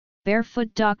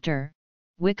Barefoot doctor,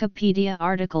 Wikipedia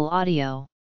article audio.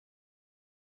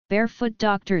 Barefoot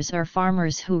doctors are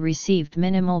farmers who received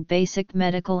minimal basic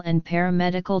medical and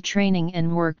paramedical training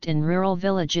and worked in rural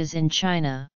villages in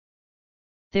China.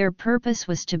 Their purpose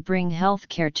was to bring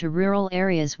healthcare to rural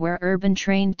areas where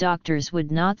urban-trained doctors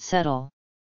would not settle.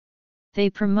 They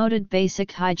promoted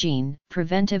basic hygiene,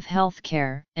 preventive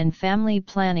healthcare, and family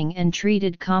planning and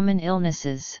treated common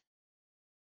illnesses.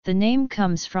 The name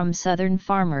comes from southern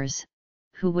farmers,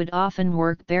 who would often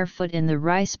work barefoot in the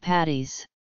rice paddies.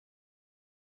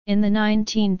 In the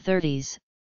 1930s,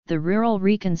 the rural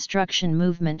reconstruction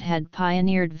movement had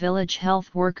pioneered village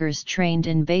health workers trained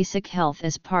in basic health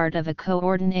as part of a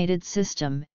coordinated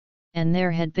system, and there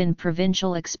had been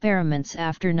provincial experiments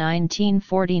after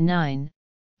 1949,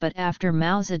 but after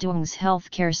Mao Zedong's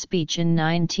healthcare speech in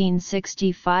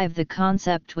 1965 the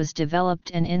concept was developed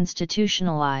and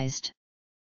institutionalized.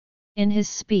 In his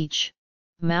speech,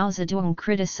 Mao Zedong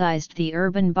criticized the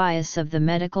urban bias of the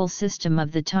medical system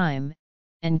of the time,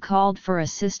 and called for a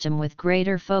system with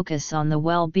greater focus on the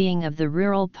well-being of the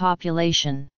rural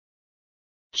population.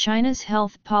 China's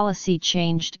health policy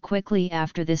changed quickly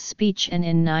after this speech, and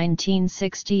in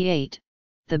 1968,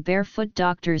 the Barefoot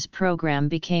Doctors program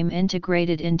became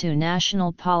integrated into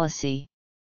national policy.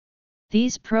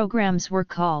 These programs were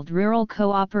called Rural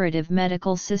Cooperative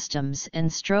Medical Systems and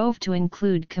strove to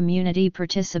include community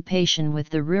participation with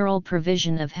the rural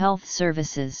provision of health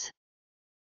services.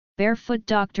 Barefoot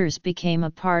doctors became a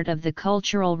part of the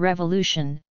Cultural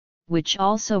Revolution, which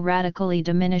also radically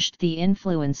diminished the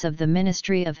influence of the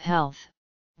Ministry of Health,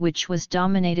 which was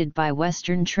dominated by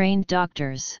Western-trained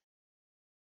doctors.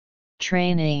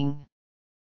 Training.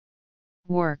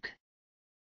 Work.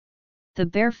 The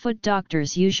barefoot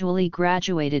doctors usually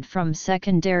graduated from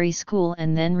secondary school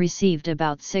and then received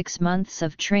about 6 months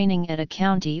of training at a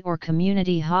county or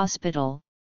community hospital,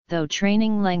 though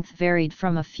training length varied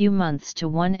from a few months to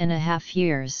 1.5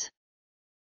 years.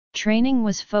 Training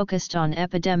was focused on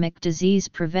epidemic disease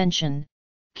prevention,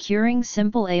 curing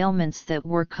simple ailments that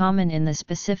were common in the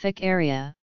specific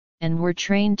area, and were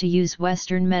trained to use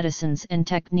Western medicines and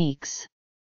techniques.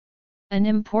 An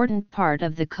important part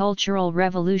of the Cultural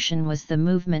Revolution was the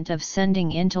movement of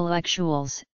sending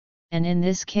intellectuals, and in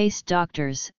this case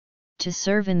doctors, to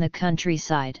serve in the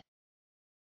countryside.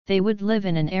 They would live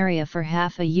in an area for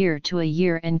half a year to a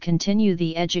year and continue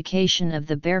the education of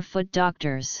the barefoot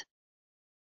doctors.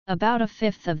 About a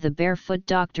fifth of the barefoot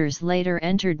doctors later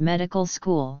entered medical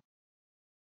school.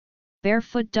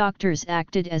 Barefoot doctors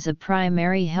acted as a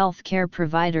primary health care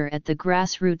provider at the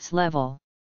grassroots level.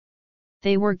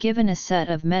 They were given a set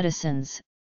of medicines,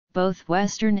 both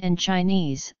Western and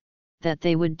Chinese, that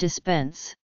they would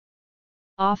dispense.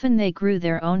 Often they grew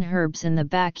their own herbs in the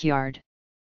backyard.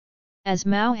 As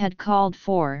Mao had called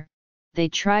for, they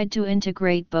tried to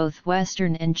integrate both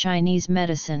Western and Chinese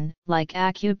medicine, like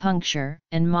acupuncture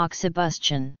and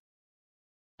moxibustion.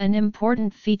 An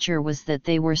important feature was that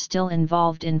they were still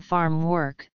involved in farm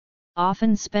work,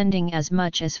 often spending as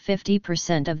much as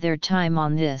 50% of their time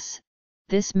on this.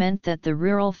 This meant that the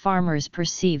rural farmers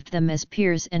perceived them as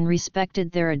peers and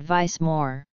respected their advice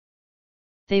more.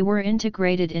 They were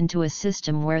integrated into a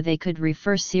system where they could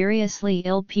refer seriously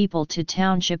ill people to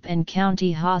township and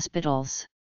county hospitals.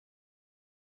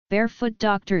 Barefoot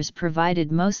doctors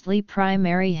provided mostly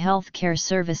primary health care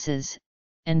services,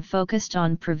 and focused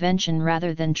on prevention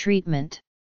rather than treatment.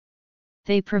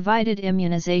 They provided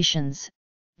immunizations,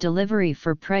 delivery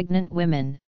for pregnant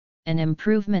women, and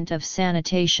improvement of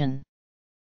sanitation.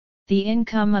 The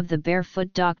income of the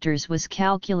barefoot doctors was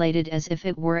calculated as if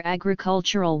it were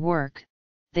agricultural work.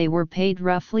 They were paid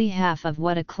roughly half of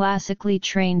what a classically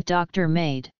trained doctor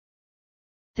made.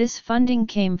 This funding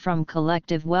came from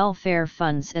collective welfare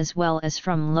funds as well as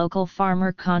from local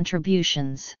farmer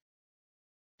contributions.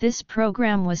 This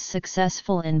program was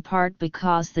successful in part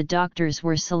because the doctors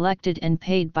were selected and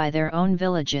paid by their own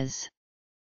villages.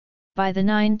 By the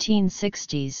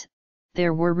 1960s,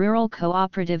 there were rural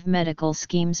cooperative medical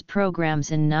schemes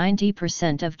programs in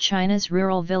 90% of China's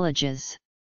rural villages.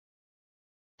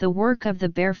 The work of the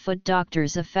barefoot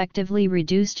doctors effectively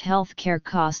reduced healthcare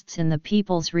costs in the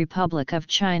People's Republic of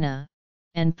China,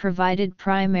 and provided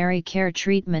primary care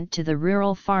treatment to the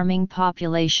rural farming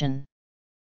population.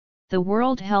 The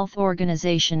World Health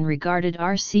Organization regarded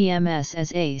RCMS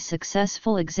as a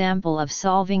successful example of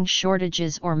solving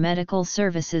shortages or medical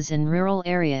services in rural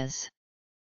areas.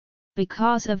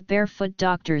 Because of barefoot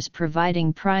doctors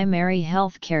providing primary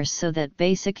health care so that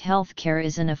basic health care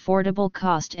is an affordable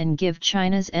cost and give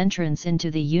China's entrance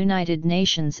into the United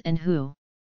Nations and WHO.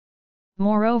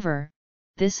 Moreover,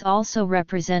 This also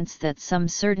represents that some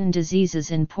certain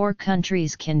diseases in poor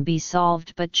countries can be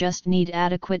solved but just need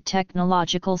adequate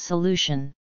technological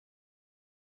solution.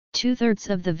 2/3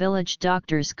 of the village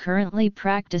doctors currently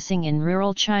practicing in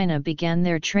rural China began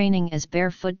their training as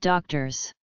barefoot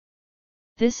doctors.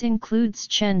 This includes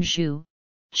Chen Zhu,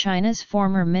 China's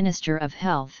former Minister of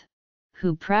Health,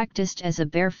 who practiced as a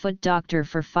barefoot doctor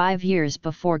for 5 years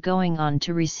before going on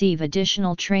to receive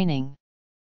additional training.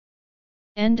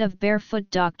 End of barefoot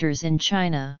doctors in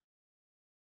China.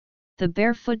 The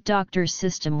barefoot doctor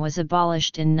system was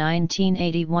abolished in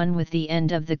 1981 with the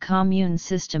end of the commune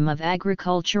system of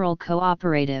agricultural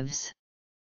cooperatives.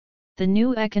 The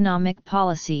new economic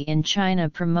policy in China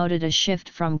promoted a shift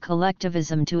from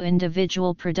collectivism to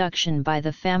individual production by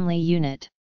the family unit.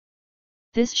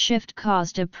 This shift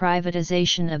caused a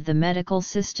privatization of the medical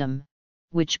system,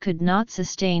 which could not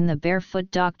sustain the barefoot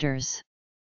doctors.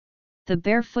 The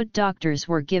barefoot doctors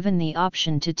were given the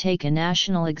option to take a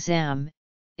national exam.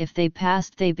 If they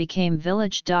passed, they became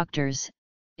village doctors;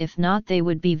 if not, they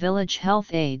would be village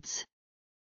health aides.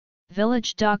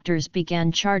 Village doctors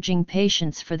began charging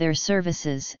patients for their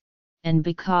services, and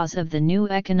because of the new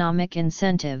economic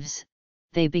incentives,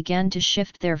 they began to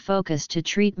shift their focus to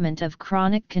treatment of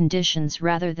chronic conditions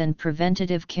rather than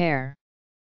preventative care.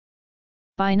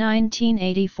 By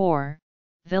 1984,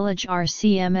 village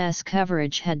RCMS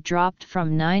coverage had dropped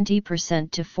from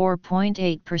 90% to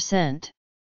 4.8%.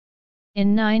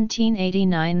 In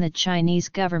 1989, the Chinese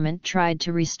government tried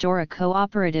to restore a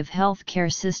cooperative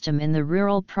healthcare system in the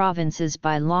rural provinces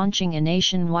by launching a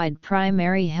nationwide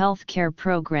primary healthcare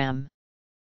program.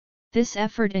 This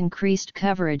effort increased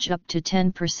coverage up to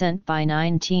 10% by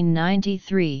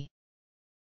 1993.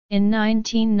 In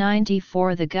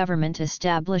 1994, the government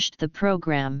established the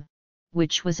program,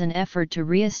 which was an effort to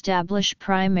re-establish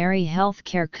primary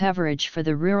healthcare coverage for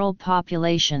the rural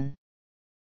population.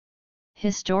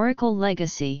 Historical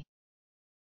legacy.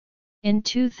 In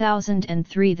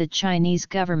 2003, the Chinese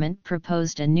government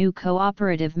proposed a new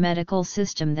cooperative medical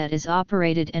system that is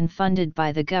operated and funded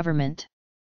by the government.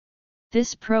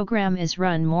 This program is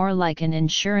run more like an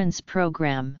insurance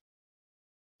program.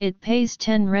 It pays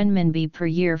 10 renminbi per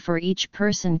year for each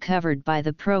person covered by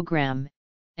the program,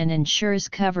 and ensures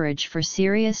coverage for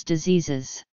serious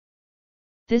diseases.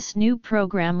 This new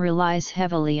program relies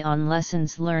heavily on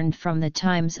lessons learned from the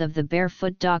times of the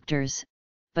barefoot doctors,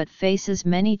 but faces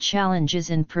many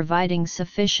challenges in providing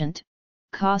sufficient,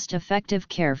 cost-effective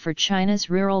care for China's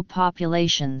rural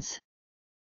populations.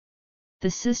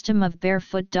 The system of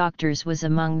barefoot doctors was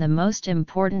among the most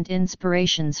important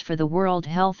inspirations for the World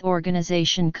Health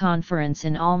Organization conference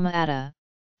in Alma-Ata,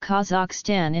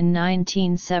 Kazakhstan in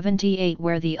 1978,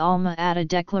 where the Alma-Ata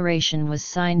Declaration was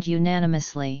signed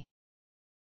unanimously.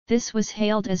 This was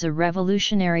hailed as a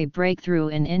revolutionary breakthrough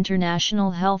in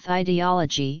international health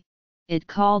ideology. It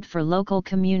called for local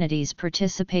communities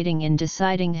participating in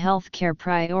deciding healthcare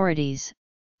priorities,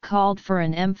 called for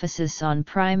an emphasis on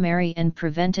primary and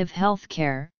preventive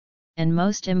healthcare, and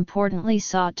most importantly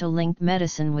sought to link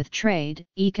medicine with trade,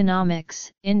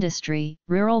 economics, industry,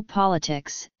 rural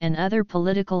politics, and other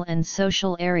political and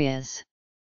social areas.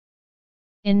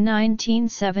 In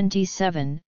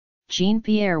 1977,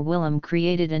 Jean-Pierre Willem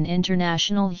created an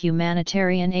international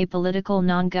humanitarian apolitical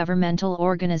non-governmental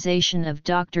organization of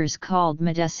doctors called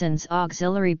Médecins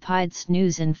Auxiliaires Pieds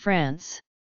Nus in France.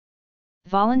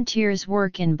 Volunteers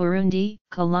work in Burundi,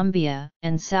 Colombia,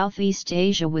 and Southeast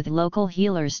Asia with local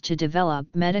healers to develop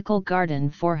medical garden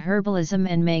for herbalism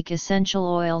and make essential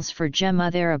oils for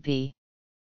chemotherapy.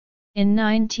 In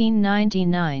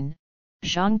 1999,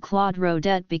 Jean-Claude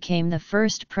Rodet became the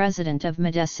first president of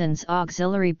Médecins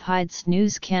Auxiliaires Pieds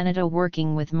Nus Canada,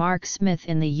 working with Mark Smith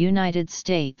in the United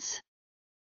States.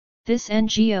 This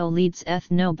NGO leads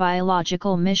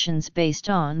ethnobiological missions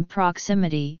based on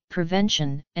proximity,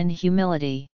 prevention, and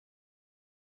humility.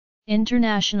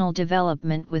 International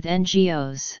development with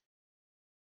NGOs.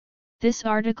 This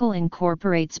article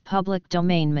incorporates public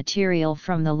domain material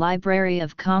from the Library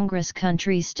of Congress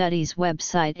Country Studies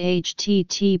website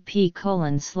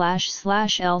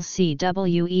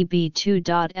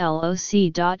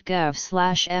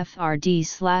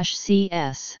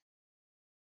http://lcweb2.loc.gov/frd/cs